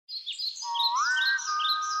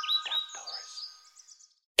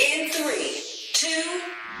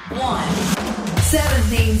7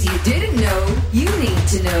 things you didn't know you need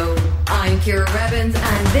to know. I'm Ciara Rebbins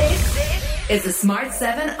and this is the Smart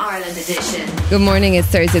 7 Ireland edition. Good morning, it's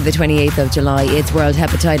Thursday the 28th of July. It's World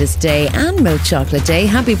Hepatitis Day and Milk Chocolate Day.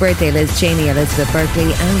 Happy birthday Liz Cheney, Elizabeth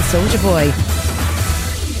Berkley and Soldier Boy.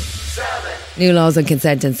 New laws on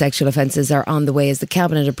consent and sexual offences are on the way as the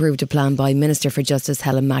Cabinet approved a plan by Minister for Justice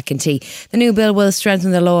Helen McEntee. The new bill will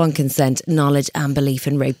strengthen the law on consent, knowledge and belief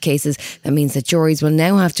in rape cases. That means that juries will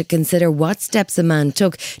now have to consider what steps a man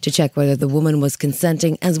took to check whether the woman was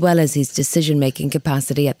consenting, as well as his decision-making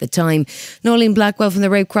capacity at the time. Nolene Blackwell from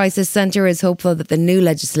the Rape Crisis Centre is hopeful that the new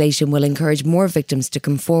legislation will encourage more victims to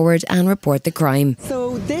come forward and report the crime.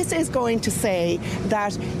 So this is going to say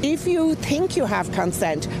that if you think you have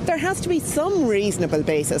consent, there has to be some reasonable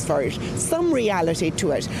basis for it, some reality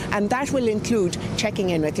to it, and that will include checking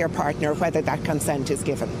in with your partner whether that consent is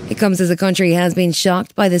given. It comes as the country has been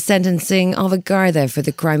shocked by the sentencing of a Garda for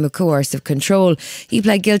the crime of coercive control. He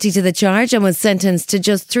pled guilty to the charge and was sentenced to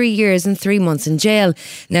just 3 years and 3 months in jail.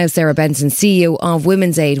 Now Sarah Benson, CEO of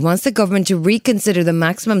Women's Aid, wants the government to reconsider the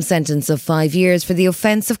maximum sentence of 5 years for the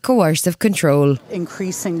offence of coercive control.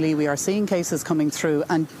 Increasingly we are seeing cases coming through,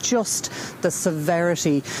 and just the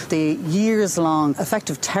severity, the years-long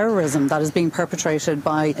effective terrorism that is being perpetrated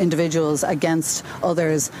by individuals against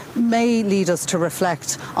others may lead us to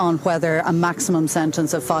reflect on whether a maximum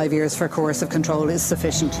sentence of 5 years for coercive control is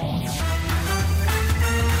sufficient.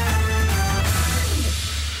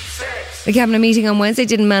 The Cabinet meeting on Wednesday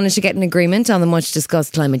didn't manage to get an agreement on the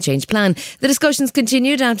much-discussed climate change plan. The discussions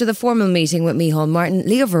continued after the formal meeting with Micheál Martin,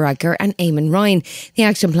 Leo Varadkar and Eamon Ryan. The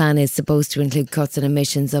action plan is supposed to include cuts in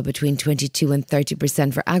emissions of between 22 and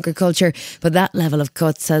 30% for agriculture, but that level of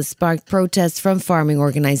cuts has sparked protests from farming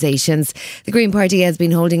organisations. The Green Party has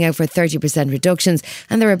been holding out for 30% reductions,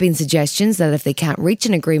 and there have been suggestions that if they can't reach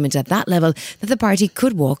an agreement at that level, that the party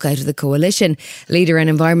could walk out of the coalition. Leader and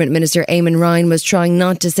Environment Minister Eamon Ryan was trying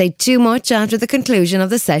not to say too much after the conclusion of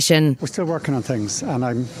the session. We're still working on things and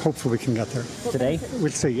I'm hopeful we can get there. Today?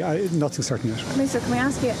 We'll see. Nothing certain yet. Minister, can we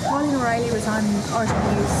ask you, Pauline O'Reilly was on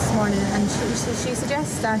RTE News this morning and she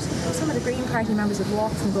suggests that some of the Green Party members would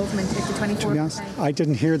walk from government if the 24%... To be honest, I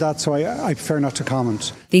didn't hear that, so I prefer not to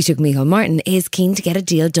comment. Taoiseach Micheál Martin is keen to get a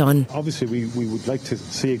deal done. Obviously we would like to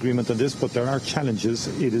see agreement on this, but there are challenges.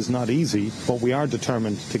 It is not easy, but we are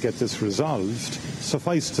determined to get this resolved.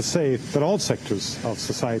 Suffice to say that all sectors of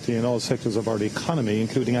society and all sectors of our economy,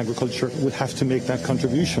 including agriculture, would have to make that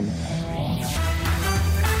contribution.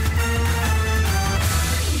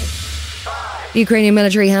 The Ukrainian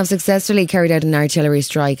military have successfully carried out an artillery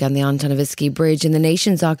strike on the Antonovsky Bridge in the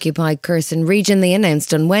nation's occupied Kherson region, they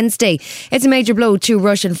announced on Wednesday. It's a major blow to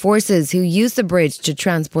Russian forces who used the bridge to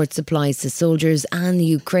transport supplies to soldiers, and the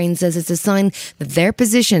Ukraine says it's a sign that their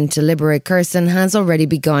position to liberate Kherson has already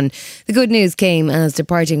begun. The good news came as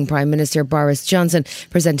departing Prime Minister Boris Johnson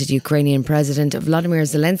presented Ukrainian President Volodymyr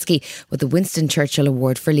Zelensky with the Winston Churchill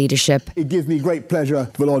Award for Leadership. It gives me great pleasure,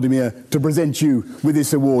 Volodymyr, to present you with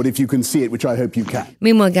this award, if you can see it, which I hope you can.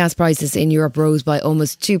 Meanwhile, gas prices in Europe rose by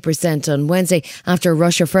almost 2% on Wednesday after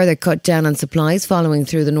Russia further cut down on supplies following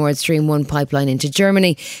through the Nord Stream 1 pipeline into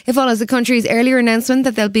Germany. It follows the country's earlier announcement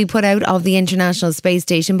that they'll be put out of the International Space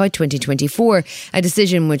Station by 2024, a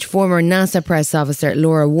decision which former NASA press officer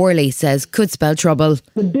Laura Worley says could spell trouble.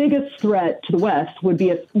 The biggest threat to the West would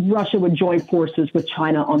be if Russia would join forces with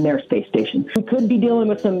China on their space station. We could be dealing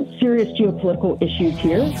with some serious geopolitical issues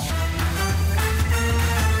here.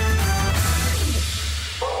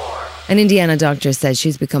 An Indiana doctor says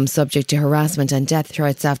she's become subject to harassment and death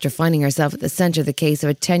threats after finding herself at the centre of the case of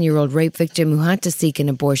a 10-year-old rape victim who had to seek an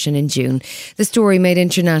abortion in June. The story made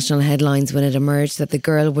international headlines when it emerged that the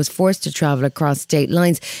girl was forced to travel across state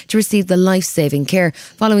lines to receive the life-saving care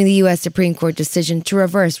following the US Supreme Court decision to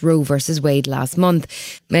reverse Roe v. Wade last month.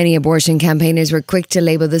 Many abortion campaigners were quick to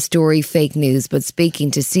label the story fake news, but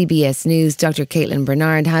speaking to CBS News, Dr. Caitlin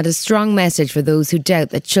Bernard had a strong message for those who doubt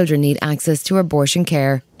that children need access to abortion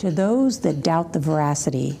care. To those that doubt the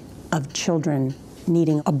veracity of children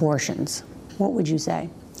needing abortions, what would you say?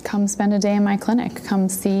 Come spend a day in my clinic. Come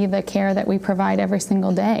see the care that we provide every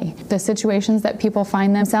single day. The situations that people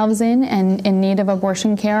find themselves in and in need of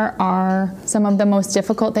abortion care are some of the most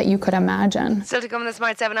difficult that you could imagine. Still to come in the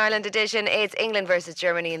Smart 7 Ireland edition, it's England versus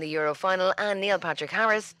Germany in the Euro final, and Neil Patrick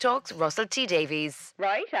Harris talks Russell T Davies.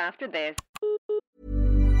 Right after this.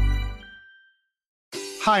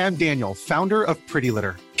 Hi, I'm Daniel, founder of Pretty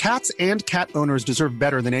Litter. Cats and cat owners deserve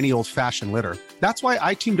better than any old-fashioned litter. That's why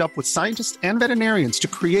I teamed up with scientists and veterinarians to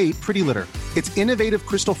create Pretty Litter. Its innovative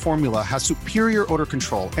crystal formula has superior odor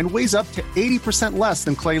control and weighs up to 80% less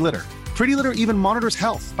than clay litter. Pretty Litter even monitors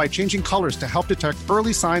health by changing colors to help detect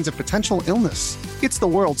early signs of potential illness. It's the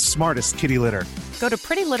world's smartest kitty litter. Go to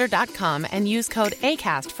prettylitter.com and use code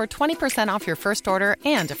ACAST for 20% off your first order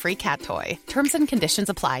and a free cat toy. Terms and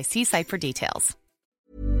conditions apply. See site for details.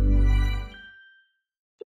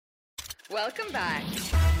 Welcome back.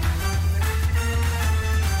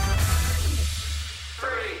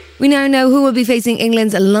 We now know who will be facing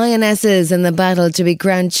England's Lionesses in the battle to be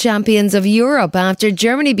crowned champions of Europe after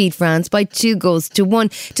Germany beat France by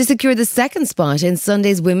 2-1 to secure the second spot in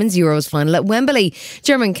Sunday's Women's Euros final at Wembley.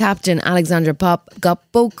 German captain Alexandra Popp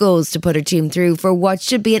got both goals to put her team through for what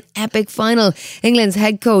should be an epic final. England's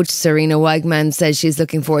head coach Sarina Wiegman says she's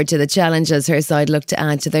looking forward to the challenge as her side look to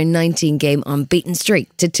add to their 19-game unbeaten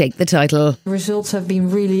streak to take the title. Results have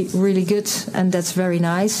been really, really good, and that's very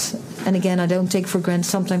nice. And again, I don't take for granted.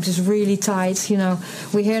 Sometimes it's really tight. You know,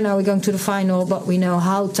 we're here now, we're going to the final, but we know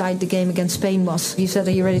how tight the game against Spain was. You said,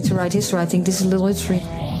 are you ready to write history? I think this is a little history.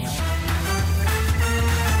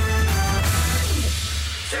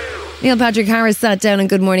 Neil Patrick Harris sat down on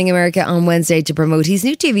Good Morning America on Wednesday to promote his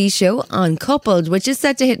new TV show Uncoupled, which is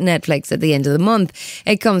set to hit Netflix at the end of the month.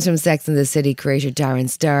 It comes from Sex and the City creator Darren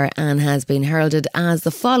Star and has been heralded as the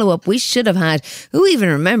follow-up we should have had. Who even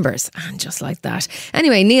remembers? And just like that.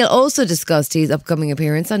 Anyway, Neil also discussed his upcoming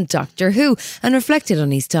appearance on Doctor Who and reflected on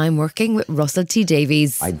his time working with Russell T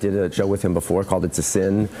Davies. I did a show with him before called It's a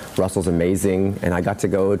Sin. Russell's amazing, and I got to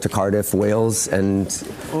go to Cardiff, Wales, and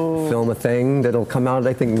film a thing that'll come out,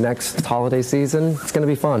 I think, next holiday season. It's going to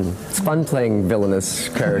be fun. It's fun playing villainous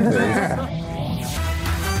characters.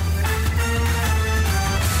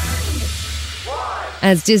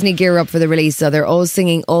 As Disney gear up for the release of their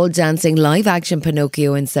all-singing, all-dancing live-action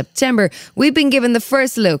Pinocchio in September, we've been given the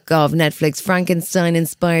first look of Netflix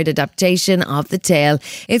Frankenstein-inspired adaptation of the tale.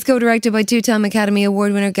 It's co-directed by two-time Academy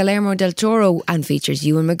Award winner Guillermo del Toro and features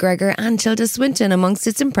Ewan McGregor and Tilda Swinton amongst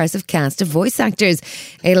its impressive cast of voice actors.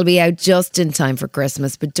 It'll be out just in time for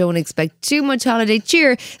Christmas, but don't expect too much holiday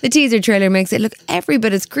cheer. The teaser trailer makes it look every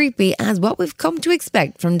bit as creepy as what we've come to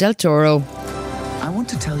expect from del Toro. I want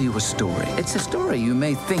to tell you a story. It's a story you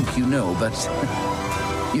may think you know, but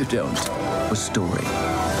you don't. A story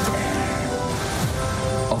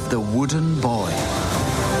of the wooden boy.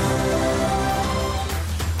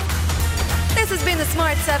 This has been the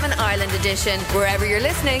Smart 7 Ireland edition. Wherever you're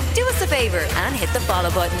listening, do us a favour and hit the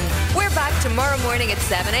follow button. We're back tomorrow morning at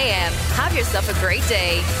 7 a.m. Have yourself a great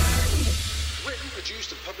day. Written,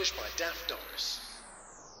 produced and published by Daft Doris.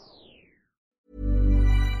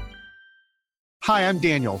 Hi, I'm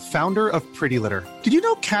Daniel, founder of Pretty Litter. Did you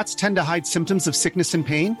know cats tend to hide symptoms of sickness and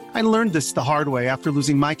pain? I learned this the hard way after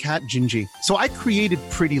losing my cat, Gingy. So I created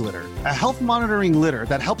Pretty Litter, a health monitoring litter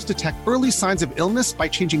that helps detect early signs of illness by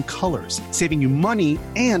changing colors, saving you money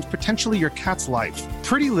and potentially your cat's life.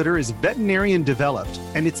 Pretty Litter is veterinarian developed,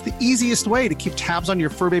 and it's the easiest way to keep tabs on your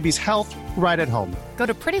fur baby's health right at home. Go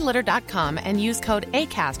to prettylitter.com and use code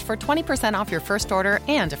ACAST for 20% off your first order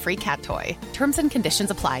and a free cat toy. Terms and conditions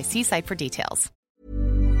apply. See site for details.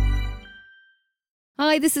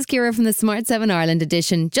 Hi, this is Ciara from the Smart 7 Ireland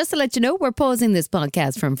edition. Just to let you know, we're pausing this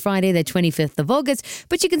podcast from Friday the 25th of August,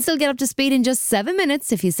 but you can still get up to speed in just 7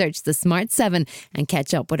 minutes if you search the Smart 7 and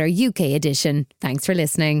catch up with our UK edition. Thanks for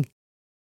listening.